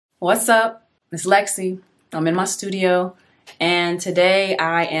What's up? It's LexC. I'm in my studio, and today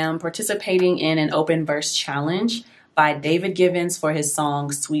I am participating in an open verse challenge by David Givens for his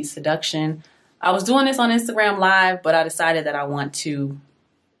song Sweet Seduction. I was doing this on Instagram Live, but I decided that I want to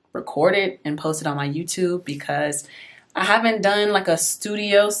record it and post it on my YouTube because I haven't done like a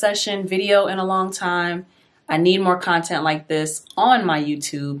studio session video in a long time. I need more content like this on my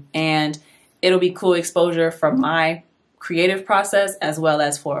YouTube, and it'll be cool exposure for my creative process as well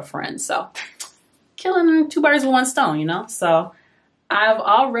as for a friend. So killing two birds with one stone, you know? So I've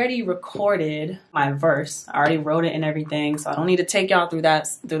already recorded my verse. I already wrote it and everything, so I don't need to take y'all through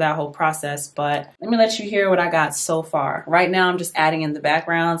that whole process, but let me let you hear what I got so far. Right now I'm just adding in the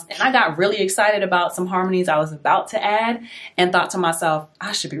backgrounds, and I got really excited about some harmonies I was about to add and thought to myself,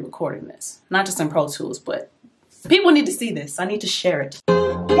 I should be recording this. Not just in Pro Tools, but people need to see this. I need to share it.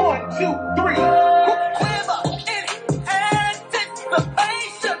 1, 2, 3.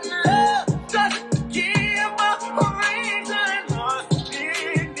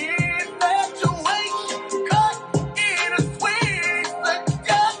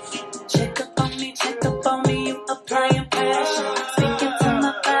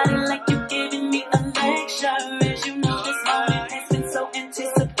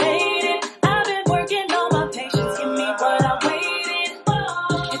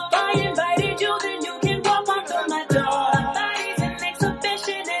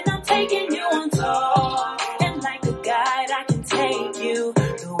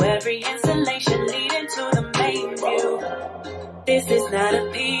 This is not a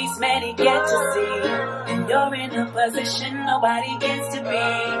piece many get to see, and you're in a position nobody gets to be.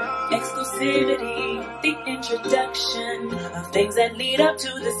 Exclusivity, the introduction of things that lead up to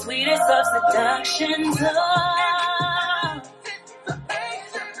the sweetest of seductions.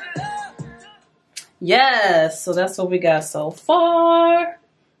 Yes, so that's what we got so far.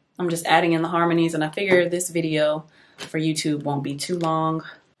 I'm just adding in the harmonies, and I figure this video for YouTube won't be too long.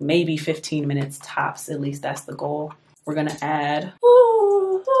 Maybe 15 minutes tops, at least that's the goal. We're gonna add,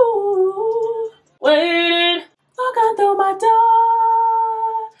 ooh, ooh, waited, walk on through my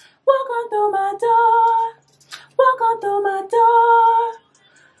door, walk on through my door, walk on through my door,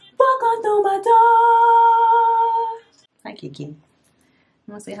 walk on through my door. Hi, Kiki. You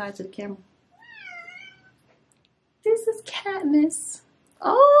wanna say hi to the camera? This is Katniss.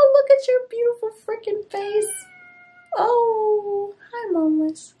 Oh, look at your beautiful freaking face. Oh, hi,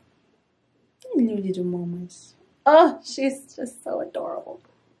 Momus. Hello, little Momus. Oh, she's just so adorable.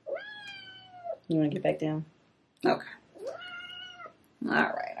 You want to get back down? Okay.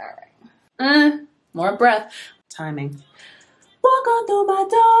 All right. More breath. Timing. Walk on through my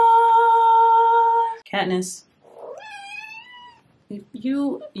door. Katniss. If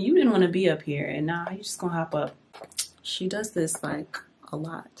you didn't want to be up here, and now you're just gonna hop up. She does this like a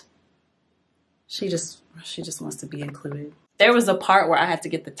lot. She just wants to be included. There was a part where I had to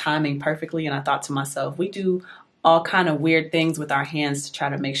get the timing perfectly, and I thought to myself, we do all kind of weird things with our hands to try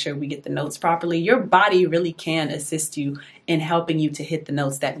to make sure we get the notes properly. Your body really can assist you in helping you to hit the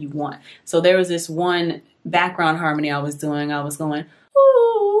notes that you want. So there was this one background harmony I was doing. I was going,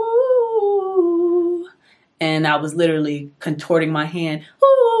 ooh, and I was literally contorting my hand,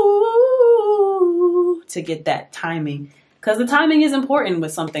 ooh, to get that timing. Because the timing is important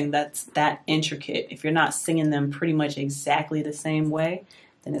with something that's that intricate. If you're not singing them pretty much exactly the same way,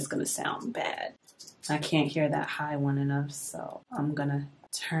 then it's going to sound bad. I can't hear that high one enough, so I'm going to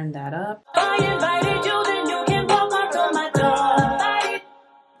turn that up. All right,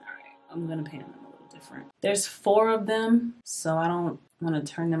 I'm going to pan them a little different. There's 4 of them, so I don't want to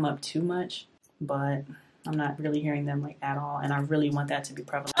turn them up too much, but I'm not really hearing them like at all, and I really want that to be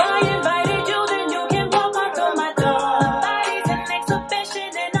prevalent. I invited you, then you can walk out through my door.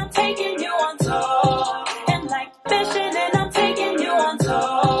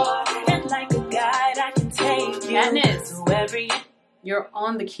 You're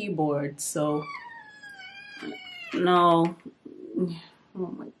on the keyboard, so no.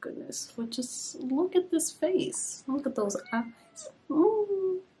 Oh my goodness. But just look at this face. Look at those eyes.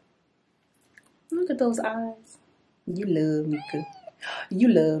 Ooh. Look at those eyes. You love me, good. You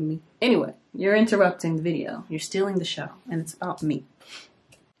love me. Anyway, you're interrupting the video. You're stealing the show, and it's about me.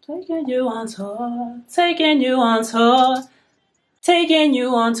 Taking you on tour. Taking you on tour. Taking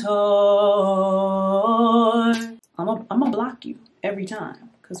you on tour. I'm gonna block you every time,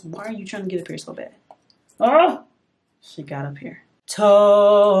 because why are you trying to get up here so bad? Oh, she got up here. Tour,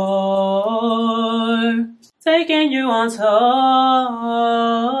 taking you on tour.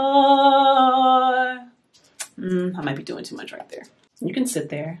 I might be doing too much right there. You can sit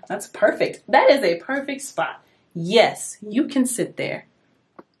there. That's perfect. That is a perfect spot. Yes, you can sit there.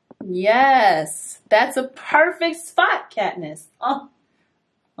 Yes, that's a perfect spot, Katniss. Oh,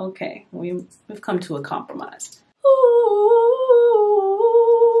 okay, we've come to a compromise. Ooh,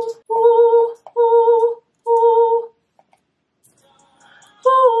 ooh, ooh, ooh.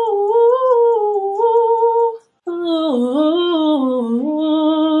 Ooh,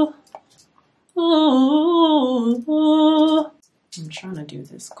 ooh, ooh. I'm trying to do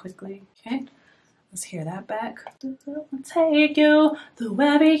this quickly. Okay, let's hear that back. I'll take you through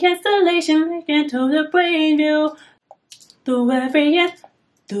every installation, making to the brain view. Through every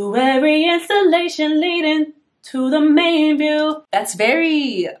installation leading to the main view. That's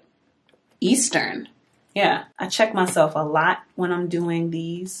very Eastern. Yeah, I check myself a lot when I'm doing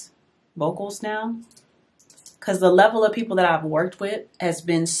these vocals now, because the level of people that I've worked with has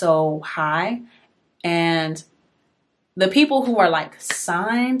been so high, and the people who are like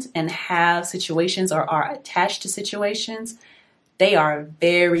signed and have situations or are attached to situations, they are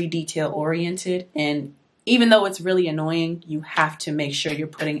very detail oriented, and even though it's really annoying, you have to make sure you're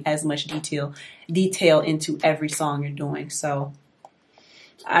putting as much detail into every song you're doing. So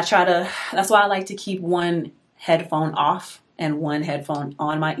that's why I like to keep one headphone off and one headphone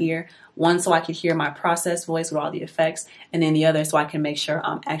on my ear. One so I can hear my processed voice with all the effects, and then the other so I can make sure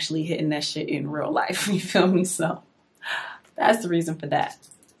I'm actually hitting that shit in real life. You feel me? So that's the reason for that.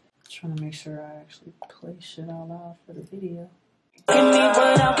 I'm trying to make sure I actually play shit out loud for the video. Give me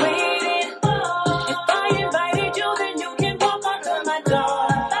what I waited for. If I invited you, then you can walk onto my door.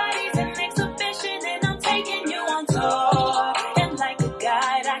 Body's an exhibition and I'm taking you on tour. And like a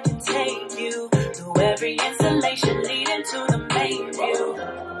guide, I can take you through every installation leading to the main view.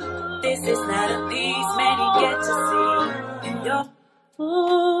 This is not a piece many get to see. And you're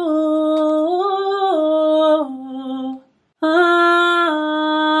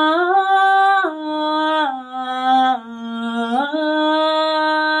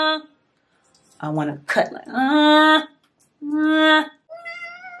I want to cut like,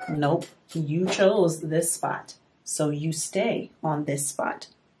 nope, you chose this spot, so you stay on this spot,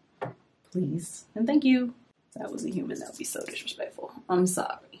 please, and thank you. If that was a human, that would be so disrespectful. I'm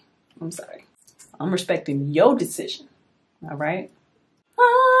sorry. I'm respecting your decision, all right?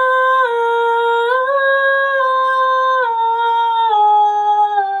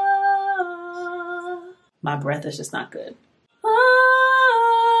 My breath is just not good.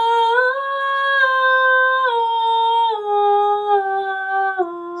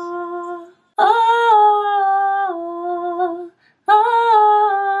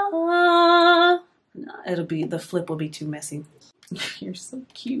 The flip will be too messy. You're so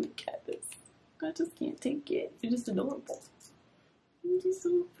cute, Katniss. I just can't take it. You're just adorable. You're just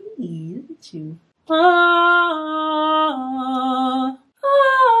so pretty. Look at you.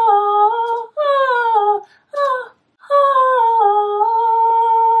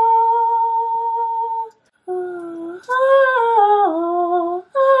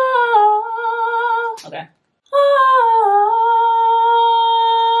 Okay.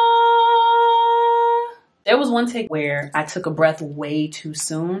 There was one take where I took a breath way too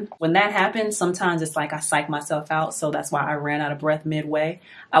soon. When that happens, sometimes it's like I psych myself out. So that's why I ran out of breath midway.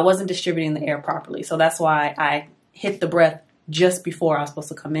 I wasn't distributing the air properly. So that's why I hit the breath just before I was supposed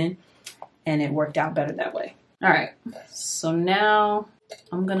to come in. And it worked out better that way. All right. So now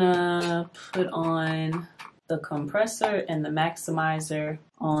I'm gonna put on the compressor and the maximizer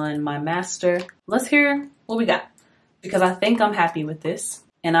on my master. Let's hear what we got, because I think I'm happy with this.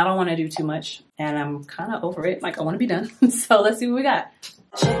 And I don't want to do too much, and I'm kind of over it. Like, I want to be done. So let's see what we got.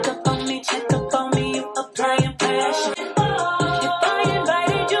 check up on me, you applying pressure. If I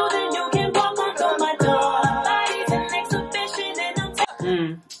invited you, then you can walk onto my door. Body's an exhibition and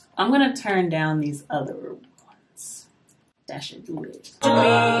I'm gonna turn down these other ones. That should do it.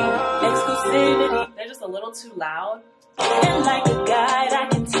 exclusivity. They're just a little too loud. And like a guide, I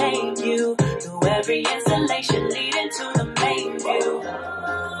can take you through every installation leading to the main view.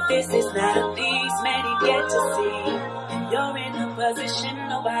 This is not a piece many get to see. And you're in a position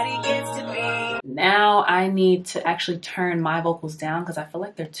nobody gets to be. Now I need to actually turn my vocals down because I feel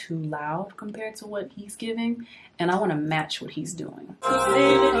like they're too loud compared to what he's giving. And I want to match what he's doing.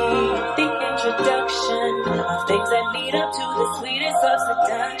 Exclusivity, the introduction of things that lead up to the sweetest of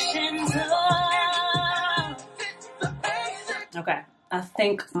seductions. Okay, I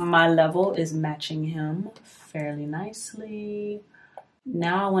think my level is matching him fairly nicely.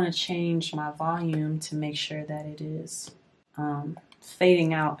 Now I want to change my volume to make sure that it is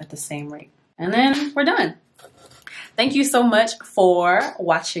fading out at the same rate. And then we're done. Thank you so much for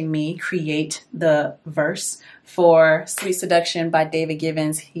watching me create the verse for Sweet Seduction by David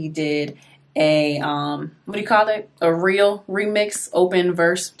Givens. He did a what do you call it? A real remix open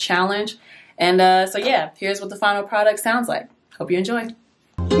verse challenge. And so yeah, here's what the final product sounds like. Hope you enjoy.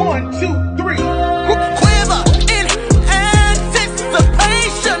 1, 2, 3. Quiver in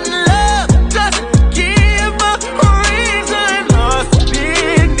anticipation. Love doesn't give a reason. Lost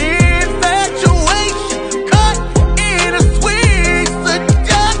in infatuation. Caught in a sweet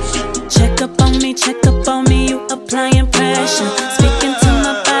seduction. Check up on me, you applying pressure. Speaking to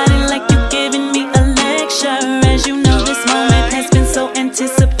my body like you giving me a lecture. As you know, this moment has been so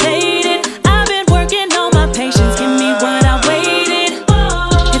anticipated. I've been working on my patience, give me what I waited.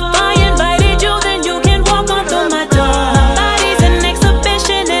 If I invited you, then you can walk on through my door. My body's an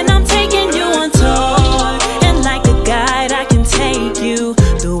exhibition and I'm taking you on tour. And like a guide, I can take you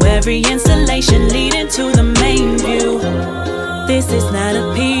through every installation leading to the main view. This is not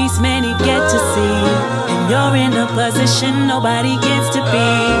a piece many get to see, and you're in a position nobody gets to be.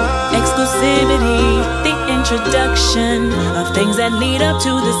 Exclusivity, the introduction of things that lead up to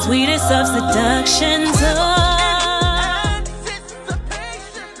the sweetest of seductions.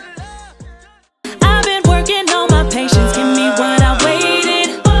 I've been working on my patience, give me what I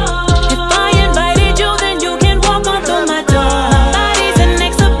waited. If I invited you, then you can walk on through my door. My body's an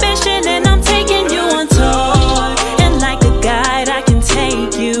exhibition and I'm taking you on tour. And like a guide, I can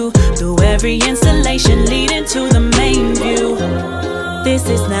take you through every